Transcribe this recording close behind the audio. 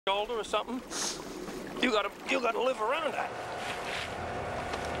shoulder or something, you gotta live around that.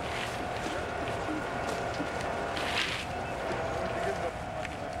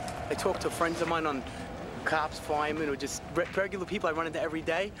 I talk to friends of mine on cops, firemen, or just regular people I run into every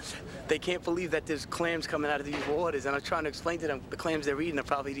day. They can't believe that there's clams coming out of these waters, and I'm trying to explain to them the clams they're eating are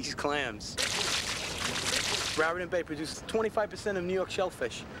probably these clams. Raritan Bay produces 25% of New York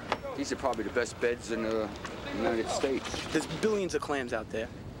shellfish. These are probably the best beds in the United States. There's billions of clams out there.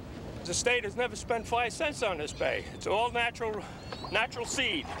 The state has never spent 5 cents on this bay. It's all natural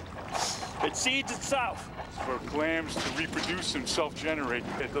seed. It seeds itself. For clams to reproduce and self-generate,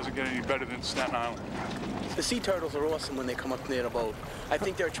 it doesn't get any better than Staten Island. The sea turtles are awesome when they come up near the boat. I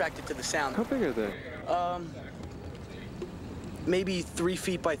think they're attracted to the sound. How big are they? Maybe 3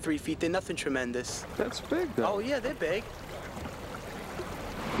 feet by 3 feet. They're nothing tremendous. That's big, though. Oh, yeah, they're big.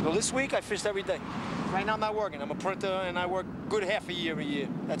 Well, this week I fished every day. Right now I'm not working. I'm a printer and I work good half a year.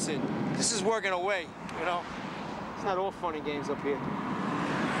 That's it. This is working away, you know. It's not all fun and games up here.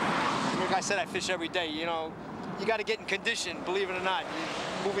 Like I said, I fish every day, you know. You got to get in condition, believe it or not.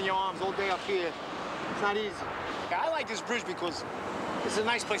 You're moving your arms all day up here. It's not easy. I like this bridge because it's a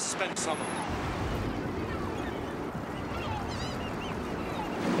nice place to spend the summer.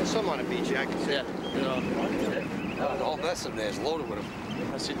 There's some on the beach, yeah, I can see it. You know, the whole mess in there is loaded with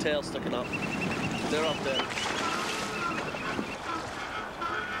them. I see tails sticking up. They're up there.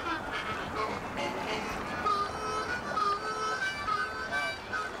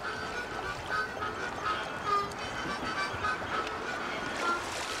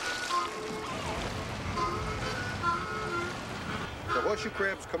 The horseshoe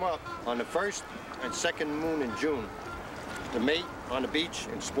crabs come up on the first and second moon in June. The mate on the beach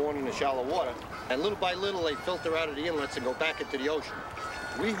and spawn in the shallow water, and little by little they filter out of the inlets and go back into the ocean.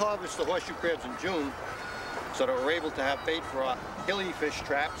 We harvest the horseshoe crabs in June so that we're able to have bait for our hilly fish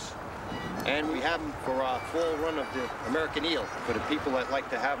traps, and we have them for our fall run of the American eel for the people that like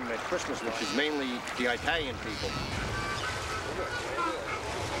to have them at Christmas, which is mainly the Italian people.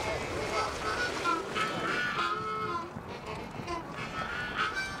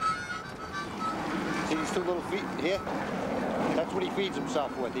 See these 2 little feet here? That's what he feeds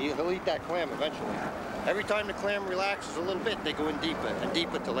himself with. He'll eat that clam eventually. Every time the clam relaxes a little bit, they go in deeper and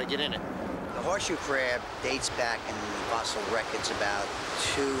deeper till they get in it. The horseshoe crab dates back in the fossil records about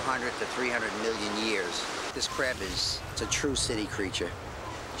 200 to 300 million years. This crab it's a true city creature.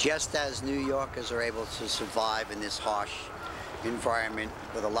 Just as New Yorkers are able to survive in this harsh environment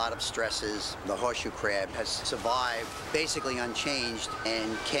with a lot of stresses, the horseshoe crab has survived basically unchanged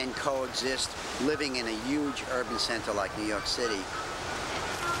and can coexist living in a huge urban center like New York City.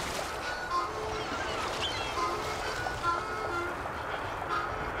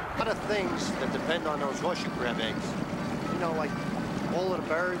 A lot of things that depend on those horseshoe crab eggs. You know, like all of the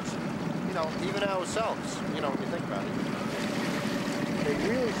birds, you know, even ourselves, you know, when you think about it. They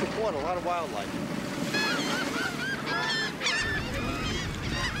really support a lot of wildlife.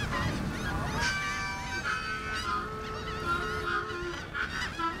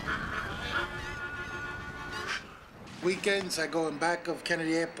 Weekends, I go in back of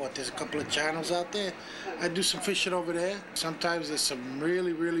Kennedy Airport. There's a couple of channels out there. I do some fishing over there. Sometimes there's some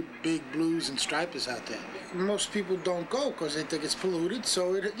really, really big blues and stripers out there. Most people don't go because they think it's polluted,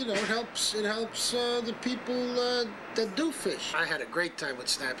 so it helps the people that do fish. I had a great time with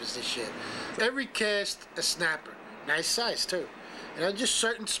snappers this year. Every cast, a snapper. Nice size, too. And just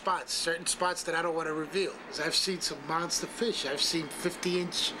certain spots that I don't want to reveal. I've seen some monster fish. I've seen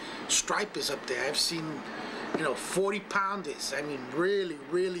 50-inch stripers up there. I've seen 40-pounders. I mean, really,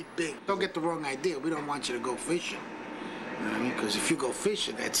 really big. Don't get the wrong idea. We don't want you to go fishing. You know what I mean? Because if you go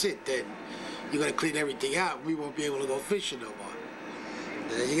fishing, that's it. Then you're going to clean everything out, and we won't be able to go fishing no more.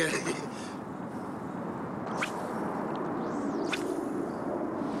 You gotta...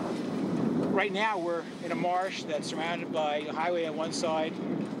 Right now, we're in a marsh that's surrounded by a highway on one side,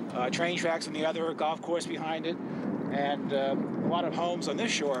 train tracks on the other, a golf course behind it, and a lot of homes on this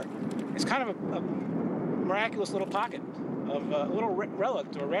shore. It's kind of a miraculous little pocket of a little relic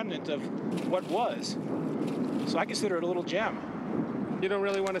or remnant of what was. So I consider it a little gem. You don't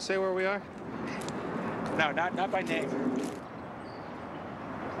really want to say where we are? No, not by name.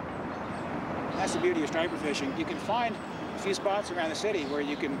 That's the beauty of striper fishing. You can find a few spots around the city where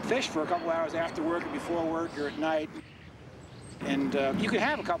you can fish for a couple hours after work or before work or at night. And you can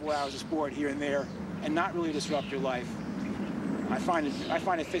have a couple hours of sport here and there and not really disrupt your life. I find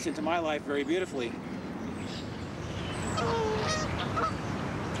it fits into my life very beautifully.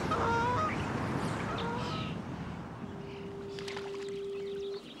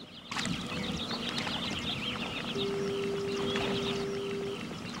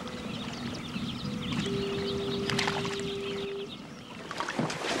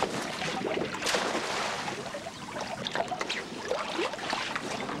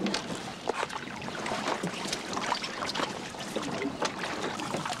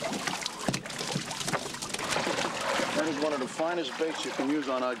 one of the finest baits you can use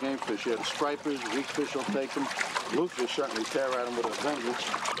on our game fish here. The stripers, weak fish will take them. Bluefish certainly tear at them with a vengeance.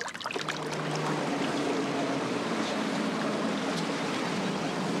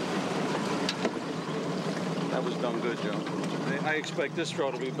 That was done good, Joe. I expect this throw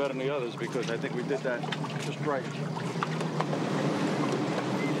to be better than the others because I think we did that just right.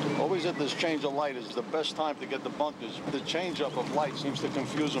 Always at this change of light is the best time to get the bunkers. The change up of light seems to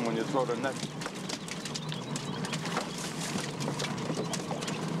confuse them when you throw the net.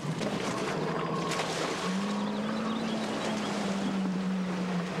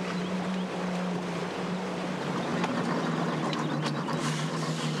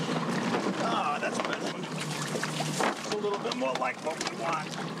 Ah, that's better. It's a little bit more like what we want.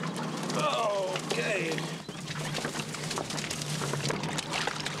 Okay.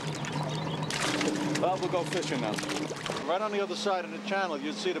 Well, we'll go fishing now. Right on the other side of the channel,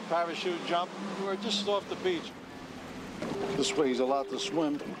 you'd see the parachute jump. We're just off the beach. This way he's allowed to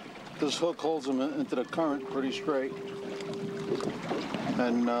swim. This hook holds him into the current pretty straight.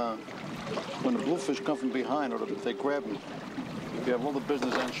 And when the bluefish come from behind, or if they grab him, you have all the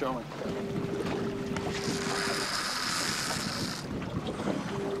business end showing.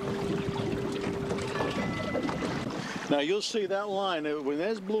 Now you'll see that line, when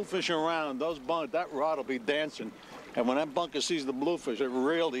there's bluefish around, that rod will be dancing. And when that bunker sees the bluefish, it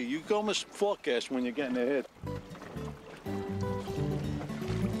really, you can almost forecast when you're getting a hit.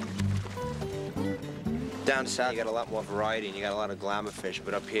 Down south, you got a lot more variety and you got a lot of glamour fish,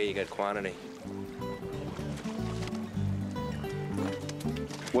 but up here you got quantity.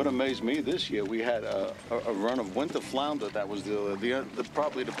 What amazed me this year, we had a run of winter flounder that was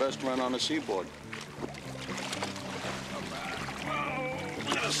probably the best run on the seaboard.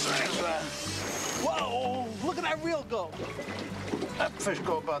 Whoa, look at that reel go. That fish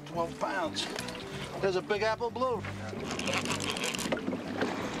go about 12 pounds. There's a big apple blue.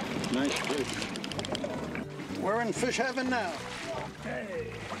 Nice fish. We're in fish heaven now.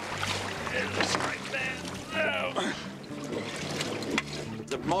 Hey, there's a strike man. Oh.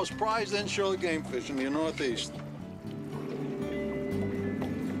 The most prized inshore game fish in the Northeast.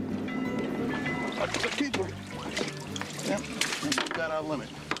 That's a keeper. Yep, we've got our limit.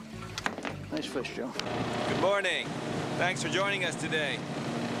 Nice fish, Joe. Good morning. Thanks for joining us today.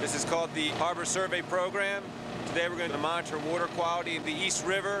 This is called the Harbor Survey Program. Today we're going to monitor water quality of the East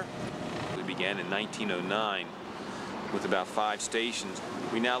River. We began in 1909 with about 5 stations.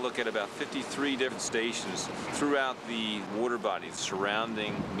 We now look at about 53 different stations throughout the water bodies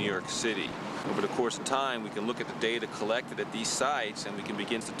surrounding New York City. Over the course of time, we can look at the data collected at these sites and we can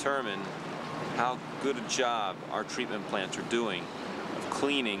begin to determine how good a job our treatment plants are doing of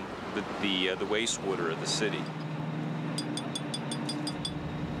cleaning the wastewater of the city.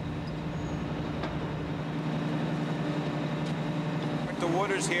 The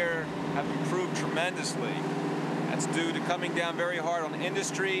waters here have improved tremendously. That's due to coming down very hard on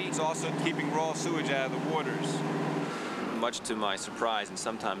industry. It's also keeping raw sewage out of the waters. Much to my surprise and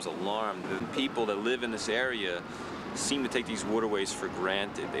sometimes alarm, the people that live in this area seem to take these waterways for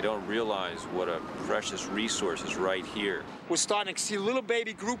granted. They don't realize what a precious resource is right here. We're starting to see little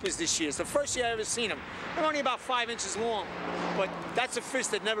baby groupers this year. It's the first year I've ever seen them. They're only about 5 inches long, but that's a fish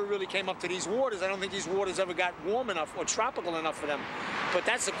that never really came up to these waters. I don't think these waters ever got warm enough or tropical enough for them, but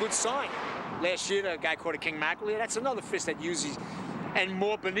that's a good sign. Last year, a guy caught a king mackerel here. That's another fish that uses, and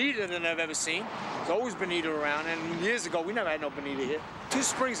more bonita than I've ever seen. There's always bonita around, and years ago, we never had no bonita here. 2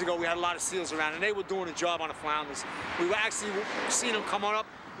 springs ago, we had a lot of seals around, and they were doing a job on the flounders. We were actually seeing them come on up,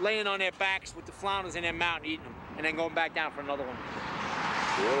 laying on their backs with the flounders in their mouth and eating them, and then going back down for another one.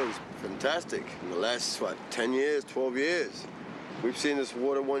 The water's fantastic. In the last, 10 years, 12 years, we've seen this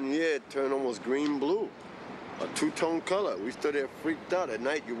water one year turn almost green-blue. A 2-tone color. We stood there freaked out. At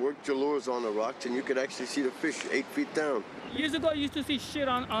night, you worked your lures on the rocks, and you could actually see the fish 8 feet down. Years ago, you used to see shit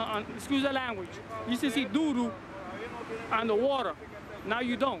on excuse the language, you used to see doo-doo on the water. Now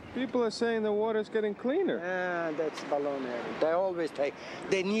you don't. People are saying the water's getting cleaner. Yeah, that's baloney. They always take,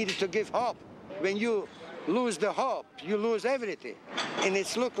 they needed to give hope. When you lose the hope, you lose everything. And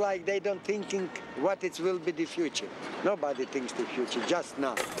it's look like they don't thinking what it will be the future. Nobody thinks the future, just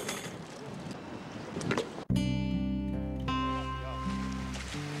now.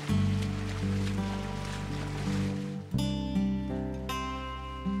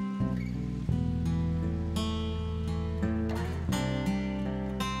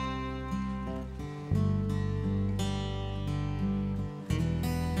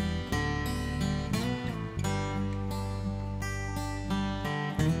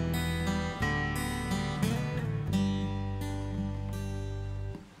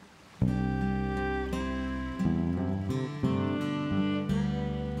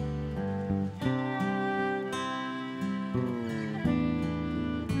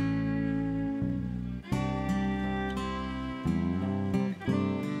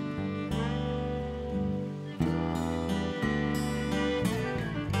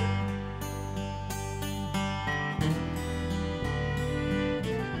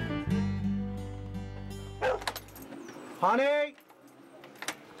 Honey!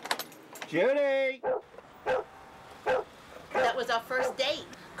 Judy! That was our first date,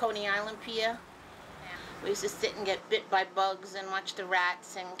 Coney Island Pier. We used to sit and get bit by bugs and watch the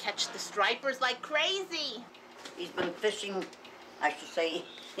rats and catch the stripers like crazy. He's been fishing, I should say,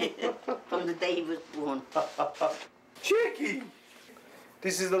 from the day he was born. Chicky!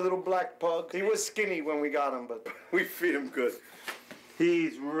 This is the little black pug. He was skinny when we got him, but we feed him good.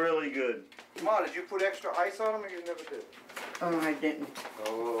 He's really good. Ma, did you put extra ice on him or you never did? Oh, I didn't.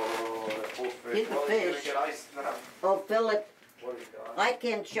 Oh, that poor fish. Here's the Well, he's fish. gonna get ice now. Oh, Philip, What do you got? I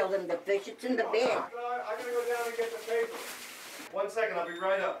can't show them the fish. It's in the bag. I'm gonna go down and get the paper. 1 second, I'll be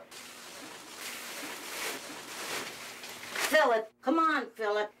right up. Philip, come on,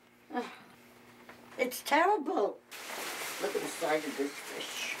 Philip. It's terrible. Look at the size of this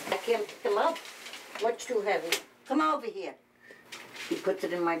fish. I can't pick him up. Much too heavy. Come over here. He puts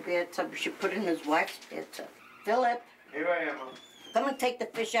it in my bathtub. We should put it in his wife's bathtub. Philip. Here I am, Mom. Come and take the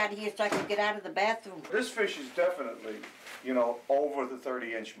fish out of here so I can get out of the bathroom. This fish is definitely, you know, over the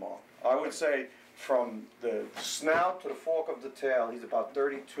 30-inch mark. I would say from the snout to the fork of the tail, he's about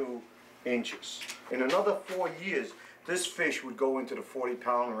 32 inches. In another 4 years, this fish would go into the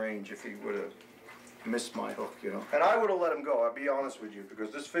 40-pound range if he would have missed my hook, you know. And I would have let him go, I'll be honest with you,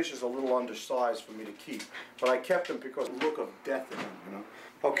 because this fish is a little undersized for me to keep. But I kept him because of the look of death in him, you know.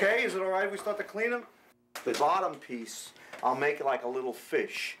 Okay, is it all right if we start to clean him? The bottom piece, I'll make it like a little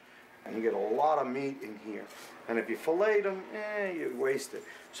fish. And you get a lot of meat in here. And if you fillet them, you waste it.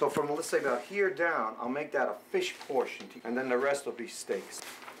 So from, let's say, about here down, I'll make that a fish portion, and then the rest will be steaks.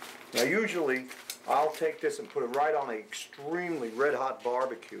 Now, usually, I'll take this and put it right on an extremely red-hot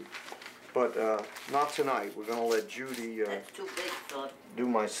barbecue. But not tonight. We're going to let Judy That's too big, Philip. do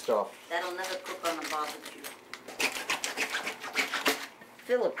my stuff. That'll never cook on a barbecue.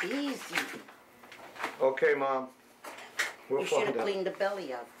 Philip, easy. Okay, Mom. We'll You should find have out. cleaned the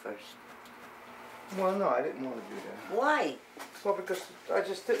belly out first. Well, no, I didn't want to do that. Why? Well, because I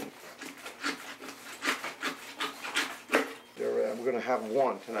just didn't. We're going to have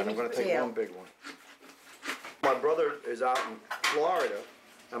one tonight. I'm going to take tail. one big one. My brother is out in Florida,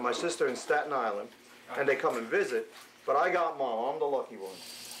 and my sister in Staten Island, and they come and visit, but I got Mom. I'm the lucky one.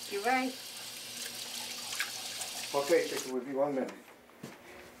 You're right. Okay, Chicky, we'll be 1 minute.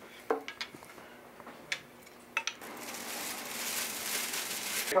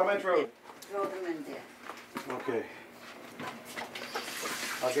 Come in through. Throw them in there. Okay.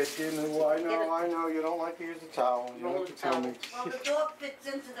 I'll get you a new. I know. You don't like to use the towel. You don't have to tell me. Well, the dog fits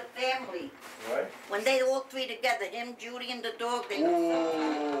into the family. Right? When they all three together, him, Judy, and the dog, they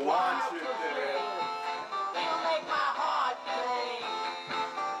Ooh, watch it there. You make my heart sing.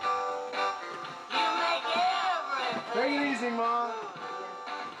 You make everything. Take it easy, Mom.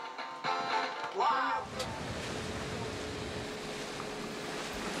 Wow.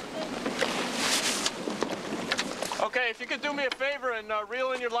 Okay, if you could do me a favor and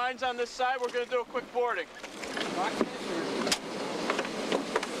reel in your lines on this side, we're going to do a quick boarding.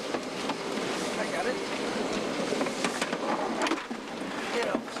 I got it.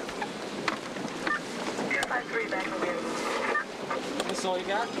 This all you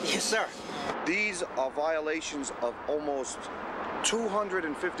got? Yes, sir. These are violations of almost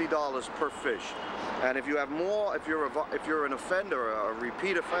 $250 per fish. And if you have more, if you're an offender, a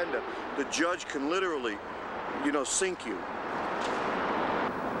repeat offender, the judge can literally, you know, sink you.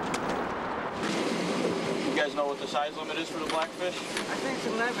 You guys know what the size limit is for the blackfish? I think it's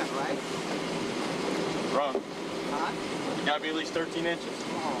 11, right? Wrong. Huh? You gotta be at least 13 inches.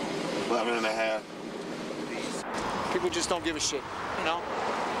 11 and a half. People just don't give a shit, you know?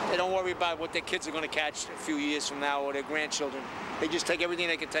 They don't worry about what their kids are going to catch a few years from now or their grandchildren. They just take everything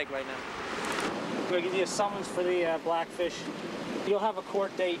they can take right now. I'm going to give you a summons for the blackfish. You'll have a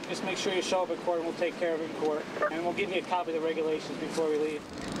court date. Just make sure you show up at court and we'll take care of it in court. And we'll give you a copy of the regulations before we leave.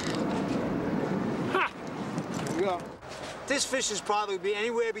 Ha! Here we go. This fish is probably be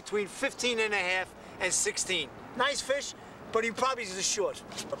anywhere between 15 and a half and 16. Nice fish, but he probably is short.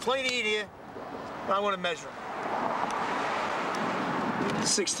 But plenty to eat here. I want to measure him.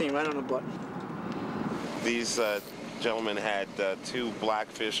 16, right on the button. These gentlemen had 2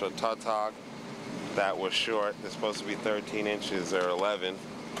 blackfish or tautog that were short. They're supposed to be 13 inches, they're 11.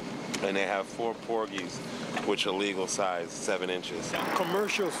 And they have 4 porgies, which are legal size, 7 inches.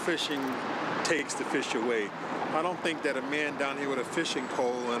 Commercial fishing takes the fish away. I don't think that a man down here with a fishing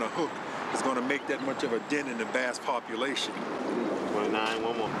pole and a hook is going to make that much of a dent in the bass population. 29,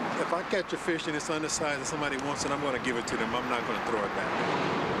 one more. If I catch a fish and it's undersized and somebody wants it, I'm going to give it to them. I'm not going to throw it back.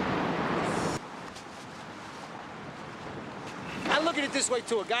 I'm looking at this this way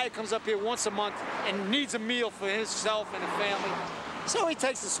too. A guy that comes up here once a month and needs a meal for himself and a family, so he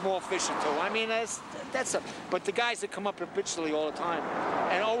takes a small fishing too. I mean, but the guys that come up habitually all the time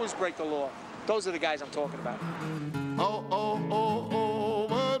and always break the law, those are the guys I'm talking about. Oh, oh, oh, oh,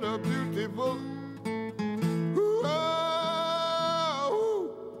 what a beautiful. Ooh, ah,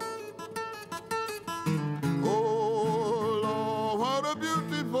 ooh. Oh, Lord, what a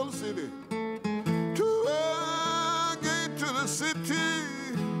beautiful city. To get to the city.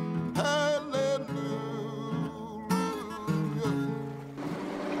 Hallelujah.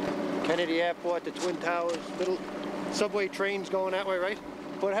 Kennedy Airport, the Twin Towers, little subway trains going that way, right?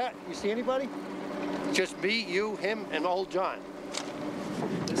 But you see anybody? Just me, you, him, and old John.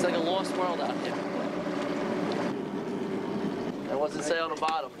 It's like a lost world out here. And what's it say on the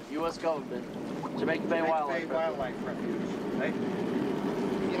bottom? U.S. government, Jamaica Bay Wildlife Refuge. Right?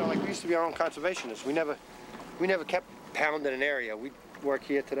 You know, like we used to be our own conservationists. We never kept pounding an area. We'd work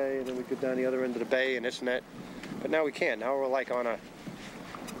here today, and then we'd go down the other end of the bay and this and that. But now we can't. Now we're like on a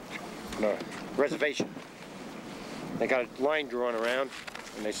reservation. They got a line drawn around,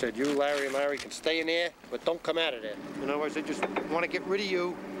 and they said, you, Larry, and Larry can stay in there, but don't come out of there. In other words, they just want to get rid of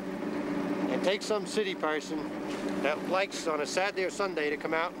you and take some city person that likes on a Saturday or Sunday to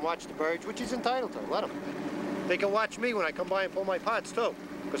come out and watch the birds, which he's entitled to. Let them. They can watch me when I come by and pull my pots, too,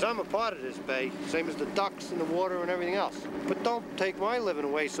 because I'm a part of this bay, same as the ducks and the water and everything else. But don't take my living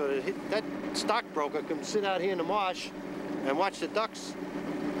away so that stockbroker can sit out here in the marsh and watch the ducks,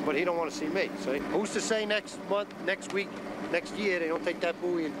 but he don't want to see me. So who's to say next month, next week, next year, they don't take that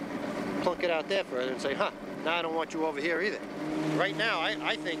buoy and plunk it out there further and say, huh, now I don't want you over here either. Right now,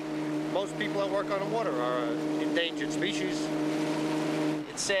 I think most people that work on the water are an endangered species.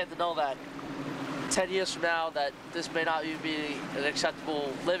 It's sad to know that 10 years from now that this may not even be an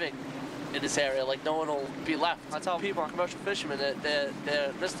acceptable living in this area. Like, no one will be left. I tell people, commercial fishermen, that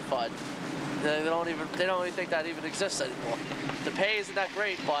they're mystified. They don't even think that even exists anymore. The pay isn't that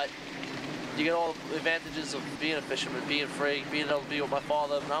great, but you get all the advantages of being a fisherman, being free, being able to be with my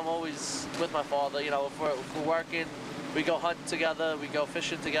father. And I'm always with my father. You know, if we're working, we go hunting together, we go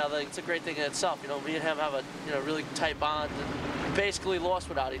fishing together. It's a great thing in itself. You know, me and him have a really tight bond, and basically lost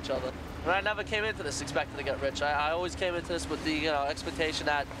without each other. And I never came into this expecting to get rich. I always came into this with the expectation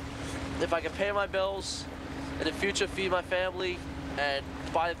that if I can pay my bills, in the future feed my family, and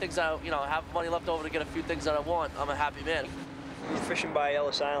buy the things that have money left over to get a few things that I want, I'm a happy man. We were fishing by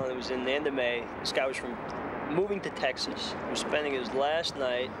Ellis Island. It was in the end of May. This guy was moving to Texas. He was spending his last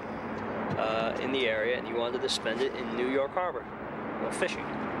night in the area, and he wanted to spend it in New York Harbor, fishing.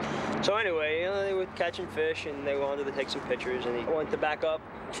 So anyway, they were catching fish, and they wanted to take some pictures, and he wanted to back up,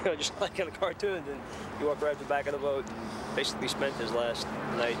 just like in a cartoon, and he walked right to the back of the boat and basically spent his last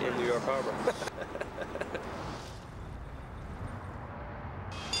night in New York Harbor.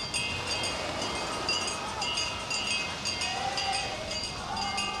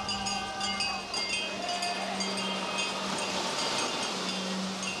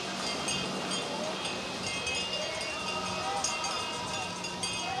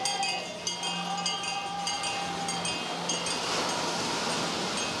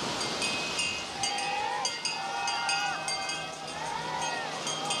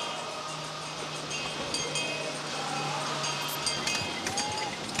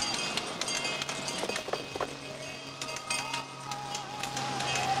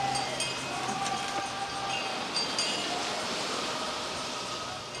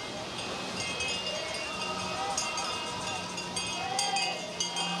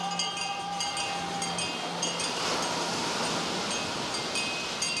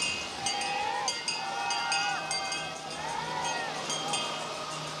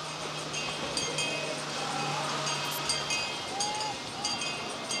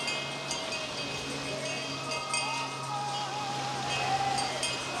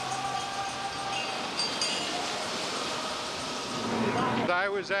 I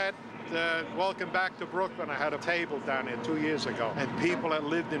was at Welcome Back to Brooklyn. I had a table down there 2 years ago, and people that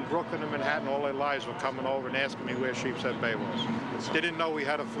lived in Brooklyn and Manhattan all their lives were coming over and asking me where Sheepshead Bay was. They didn't know we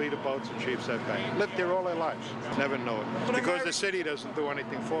had a fleet of boats in Sheepshead Bay. Lived there all their lives. Never knew it. Because the city doesn't do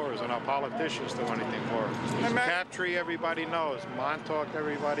anything for us, and our politicians do anything for us. Captree, everybody knows. Montauk,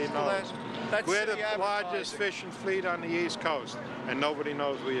 everybody knows. We're the largest fishing fleet on the East Coast, and nobody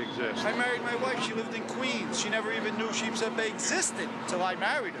knows we exist. I married my wife. She lived in Queens. She never even knew Sheepshead Bay existed until I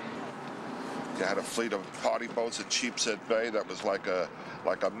married her. You had a fleet of party boats at Sheepshead Bay that was like a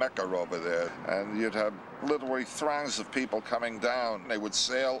mecca over there, and you'd have literally throngs of people coming down. They would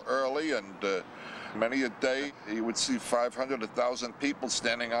sail early, and Many a day, you would see 500, 1,000 people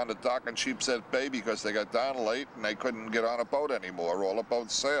standing on the dock in Sheepshead Bay because they got down late and they couldn't get on a boat anymore. All the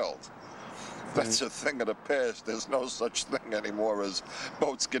boats sailed. That's a thing of the past. There's no such thing anymore as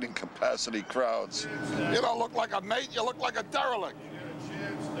boats getting capacity crowds. You don't look like a mate, you look like a derelict.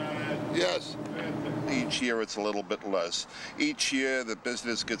 Yes. Each year it's a little bit less. Each year the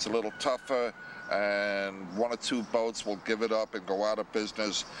business gets a little tougher, and one or two boats will give it up and go out of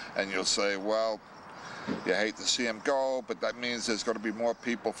business, and you'll say, well, you hate to see them go, but that means there's going to be more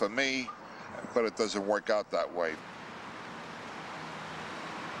people for me, but it doesn't work out that way.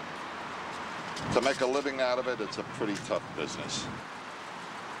 To make a living out of it, it's a pretty tough business.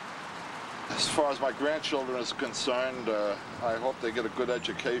 As far as my grandchildren is concerned, I hope they get a good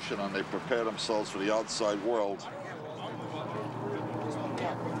education and they prepare themselves for the outside world.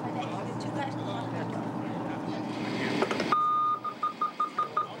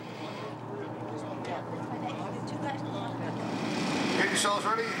 Get yourselves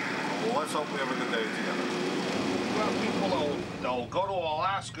ready? Well, let's hope we have a good day together. Well, people they'll go to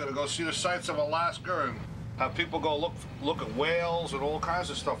Alaska to go see the sights of Alaska and have people go look at whales and all kinds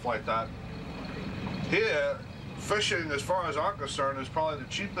of stuff like that. Here, fishing, as far as I'm concerned, is probably the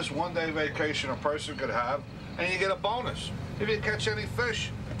cheapest one-day vacation a person could have, and you get a bonus. If you catch any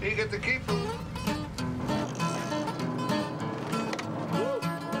fish, you get to keep them.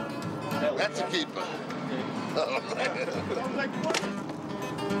 That's a keeper.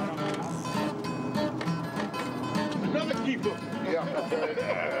 Another keeper. Yeah.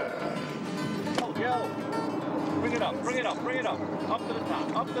 Yo, bring it up, bring it up, bring it up. Up to the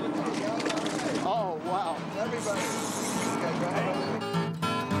top, up to the top. Oh, wow. Everybody.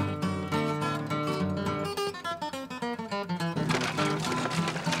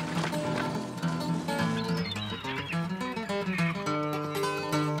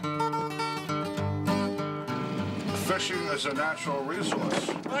 Fishing is a natural resource.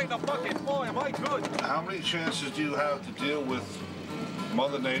 Right in the bucket, boy, am I good. How many chances do you have to deal with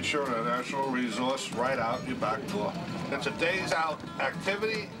Mother Nature and a natural resource right out your back door? It's a days out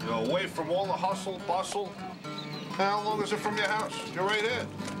activity. You're away from all the hustle, bustle. How long is it from your house? You're right in.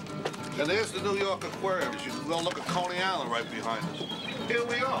 And there's the New York Aquarium. You can go look at Coney Island right behind us. Here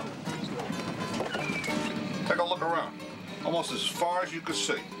we are. Take a look around. Almost as far as you can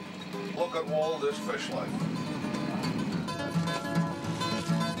see. Look at all this fish life.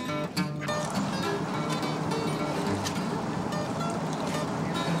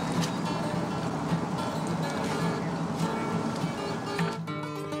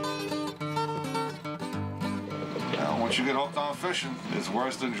 Once you get hooked on fishing, it's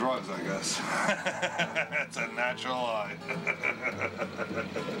worse than drugs, I guess. It's a natural high.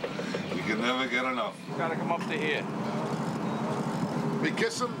 You can never get enough. You gotta come up to here. We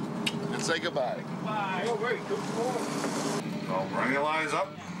kiss them and say goodbye. Bye. Oh, wait, good call. So bring your lines up.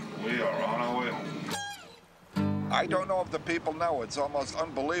 We are on our way home. I don't know if the people know. It's almost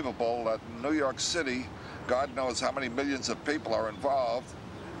unbelievable that in New York City, God knows how many millions of people are involved,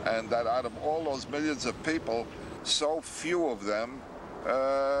 and that out of all those millions of people, so few of them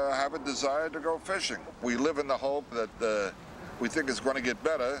have a desire to go fishing. We live in the hope that we think it's going to get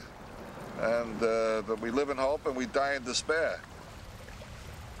better, and that we live in hope and we die in despair.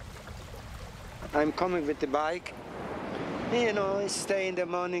 I'm coming with the bike. You know, I stay in the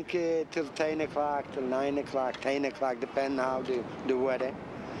morning till 10 o'clock, till 9 o'clock, 10 o'clock, depending how the weather.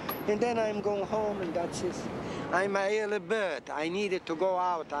 And then I'm going home, and that's it. I'm an early bird. I needed to go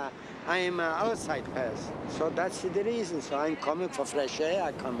out. I am an outside person. So that's the reason. So I'm coming for fresh air.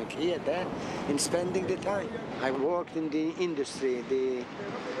 I'm coming here, there, and spending the time. I worked in the industry, the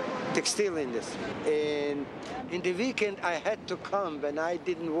textile industry. And in the weekend, I had to come when I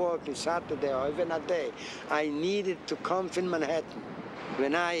didn't work on Saturday or even a day. I needed to come from Manhattan.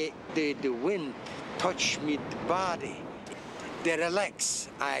 When the wind touched me, the body, they relax.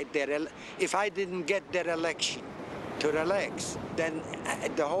 If I didn't get the relaxation to relax, then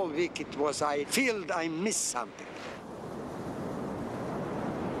the whole week it was, I feel I missed something.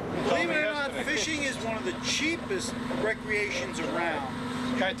 Believe it or not, fishing is one of the cheapest recreations around.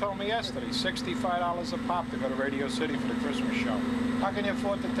 Guy told me yesterday, $65 a pop to go to Radio City for the Christmas show. How can you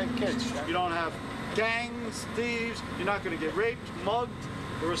afford to take kids? You don't have gangs, thieves, you're not going to get raped, mugged,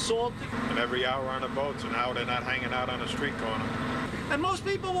 or assaulted. And every hour on a boat, so now they're not hanging out on a street corner. And most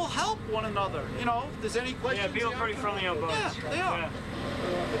people will help one another. You know, if there's any questions. Yeah, people are pretty friendly on boats. Yeah, they are. Yeah.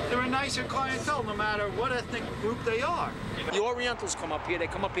 They're in nicer clientele, no matter what ethnic group they are. The Orientals come up here. They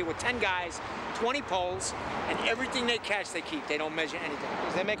come up here with 10 guys, 20 poles, and everything they catch, they keep. They don't measure anything.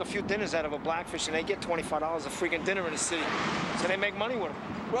 They make a few dinners out of a blackfish, and they get $25 a freaking dinner in the city. So they make money with them.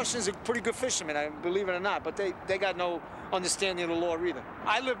 Russians are pretty good fishermen, believe it or not, but they got no understanding of the law either.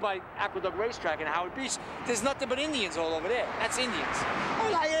 I live by Aqueduct Racetrack in Howard Beach. There's nothing but Indians all over there. That's Indians.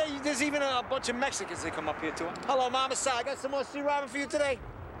 There's even a bunch of Mexicans that come up here too. Hello, Mama Sa. I got some more sea robin for you today.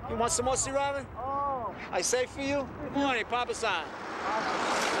 You want some more sea robin? Oh. I say for you? Good morning, Papa San.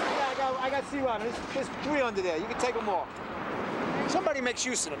 I got sea robin. There's 3 under there. You can take them all. Somebody makes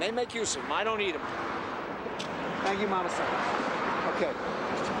use of them. They make use of them. I don't eat them. Thank you, Mama San. Okay.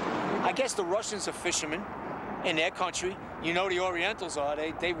 I guess the Russians are fishermen in their country. You know the Orientals are.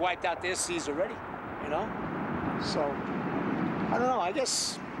 They wiped out their seas already, you know? So, I don't know. I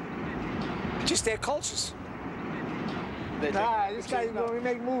guess just their cultures. This guy's going to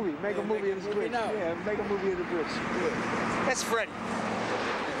make a movie. Make a movie of the bridge. Yeah, make a movie of the bridge. Yeah. That's Freddie.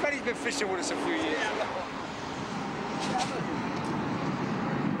 Freddie's been fishing with us a few years.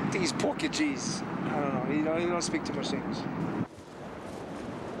 I think he's Portuguese. I don't know. He don't speak too much English.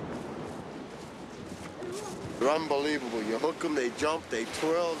 They're unbelievable. You hook them, they jump, they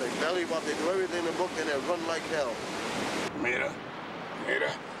twirl, they belly bop, they do everything in the book, and they run like hell. Mira.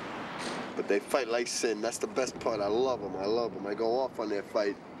 But they fight like sin. That's the best part. I love them. I go off on their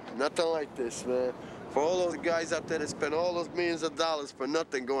fight. Nothing like this, man. For all those guys out there that spend all those millions of dollars for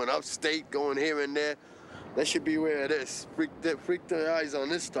nothing, going upstate, going here and there, they should beware of this. Freak their eyes on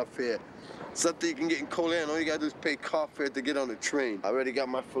this stuff here. Something you can get in Cold Air, and all you gotta do is pay car fare to get on the train. I already got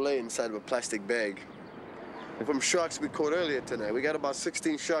my fillet inside of a plastic bag. And from sharks we caught earlier tonight. We got about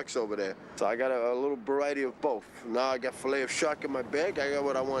 16 sharks over there. So I got a little variety of both. Now I got fillet of shark in my bag. I got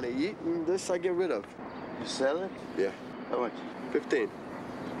what I want to eat, and this I get rid of. You sell it? Yeah. How much? 15.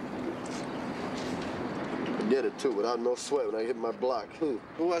 I get it too, without no sweat when I hit my block. Who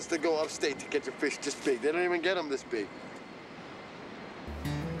wants to go upstate to catch a fish this big? They don't even get them this big.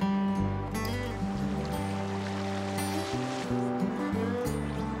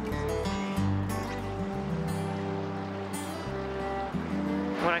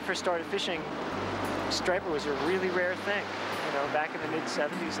 When I first started fishing, striper was a really rare thing. You know, back in the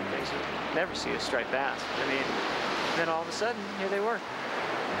mid-70s and things, you'd never see a striped bass. I mean, then all of a sudden, here they were.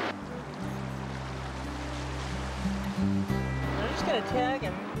 I'm just gonna tag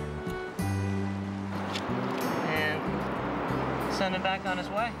him and send him back on his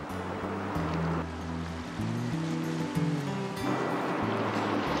way.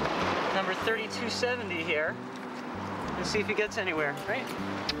 Number 3270 here. And see if he gets anywhere, right?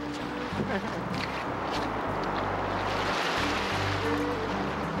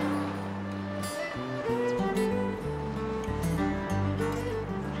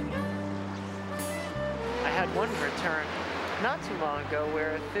 I had one return not too long ago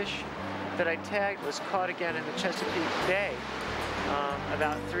where a fish that I tagged was caught again in the Chesapeake Bay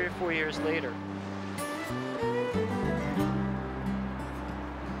about 3 or 4 years later.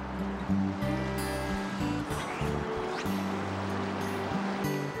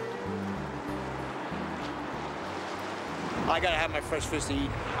 I gotta have my fresh fish to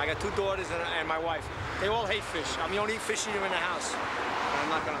eat. I got 2 daughters and my wife. They all hate fish. I mean, the only fish eater in the house. I'm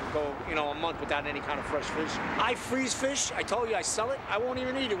not gonna go, a month without any kind of fresh fish. I freeze fish. I told you I sell it. I won't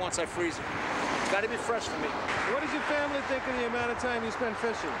even eat it once I freeze it. It's gotta be fresh for me. What does your family think of the amount of time you spend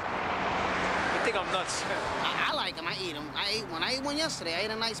fishing? They think I'm nuts. I like them. I eat them. I ate one. I ate one yesterday. I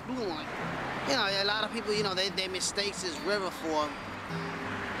ate a nice blue one. A lot of people, they mistake this river for,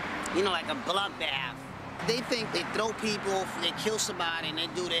 like a bloodbath. They think they throw people, they kill somebody, and they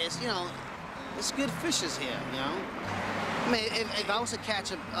do this. It's good fishes here, I mean, if I was to catch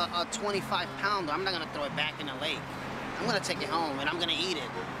a 25-pounder, I'm not going to throw it back in the lake. I'm going to take it home, and I'm going to eat it.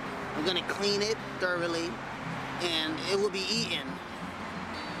 I'm going to clean it thoroughly, and it will be eaten.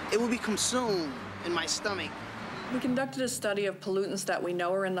 It will be consumed in my stomach. We conducted a study of pollutants that we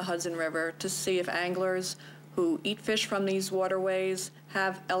know are in the Hudson River to see if anglers who eat fish from these waterways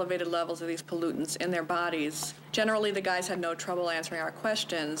have elevated levels of these pollutants in their bodies. Generally, the guys had no trouble answering our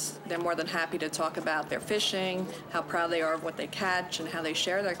questions. They're more than happy to talk about their fishing, how proud they are of what they catch, and how they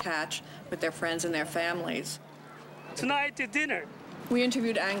share their catch with their friends and their families. Tonight at dinner. We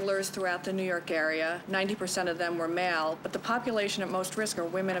interviewed anglers throughout the New York area. 90% of them were male, but the population at most risk are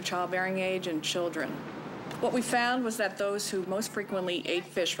women of childbearing age and children. What we found was that those who most frequently ate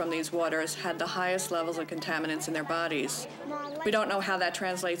fish from these waters had the highest levels of contaminants in their bodies. We don't know how that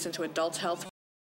translates into adult health